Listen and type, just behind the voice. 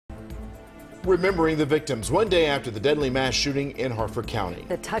remembering the victims one day after the deadly mass shooting in Harford County.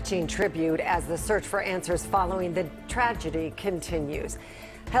 The touching tribute as the search for answers following the tragedy continues.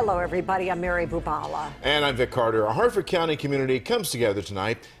 Hello, everybody. I'm Mary Bubala. And I'm Vic Carter. A Harford County community comes together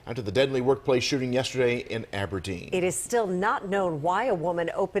tonight after the deadly workplace shooting yesterday in Aberdeen. It is still not known why a woman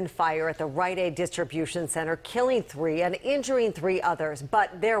opened fire at the Rite Aid distribution center, killing 3 and injuring 3 others.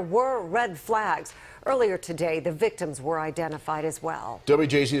 But there were red flags. Earlier today, the victims were identified as well.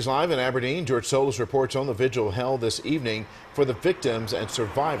 WJZ is live in Aberdeen. George Solis reports on the vigil held this evening for the victims and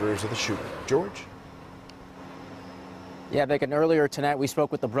survivors of the shooting. George? Yeah, Vic, and earlier tonight we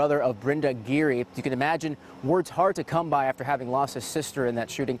spoke with the brother of Brindra Giri. You can imagine words hard to come by after having lost his sister in that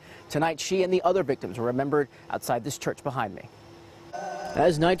shooting. Tonight, she and the other victims were remembered outside this church behind me.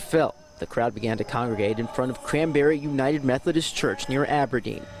 As night fell, the crowd began to congregate in front of Cranberry United Methodist Church near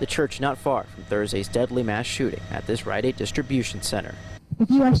Aberdeen, the church not far from Thursday's deadly mass shooting at this Rite Aid distribution center. If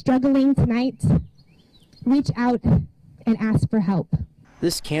you are struggling tonight, reach out and ask for help.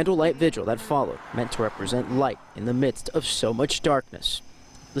 This candlelight vigil that followed meant to represent light in the midst of so much darkness.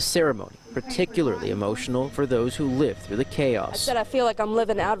 The ceremony particularly emotional for those who lived through the chaos. I said I feel like I'm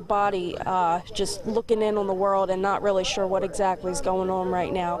living out of body, just looking in on the world and not really sure what exactly is going on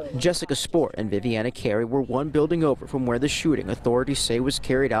right now. Jessica Sport and Viviana Carey were one building over from where the shooting authorities say was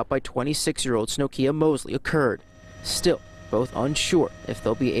carried out by 26-year-old Snokia Mosley occurred. Still, both unsure if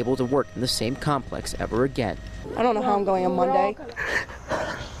they'll be able to work in the same complex ever again. I don't know how I'm going on Monday.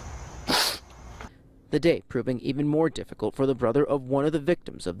 The day proving even more difficult for the brother of one of the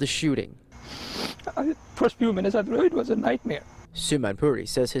victims of the shooting. First few minutes I thought it was a nightmare. Suman Puri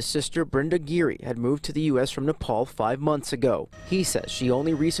says his sister Brindra Giri had moved to the U.S. from Nepal 5 months ago. He says she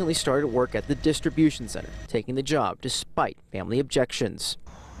only recently started work at the distribution center, taking the job despite family objections.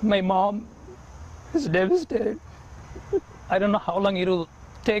 My mom is devastated. I don't know how long it will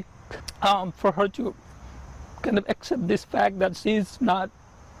take for her to kind of accept this fact that she's not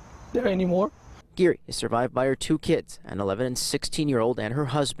there anymore. Giri is survived by her 2 kids, an 11 and 16-year-old and her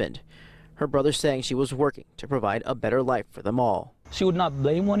husband. Her brother saying she was working to provide a better life for them all. She would not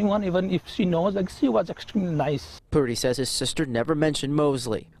blame anyone, even if she knows, like, she was extremely nice. Puri says his sister never mentioned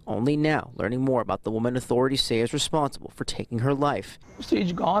Mosley, only now learning more about the woman authorities say is responsible for taking her life.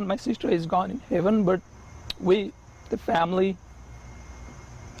 She's gone, my sister is gone in heaven, but we, the family,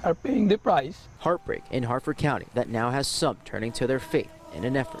 are paying the price. Heartbreak in Harford County that now has some turning to their faith in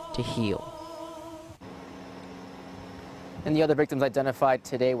an effort to heal. And the other victims identified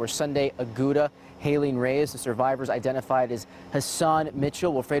today were Sunday Agunda, Haylee Reyes. The survivors identified as Hassan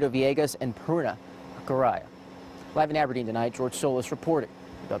Mitchell, Wilfredo Villegas, and Purna Acaraya. Live in Aberdeen tonight, George Solis reporting,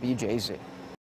 WJZ.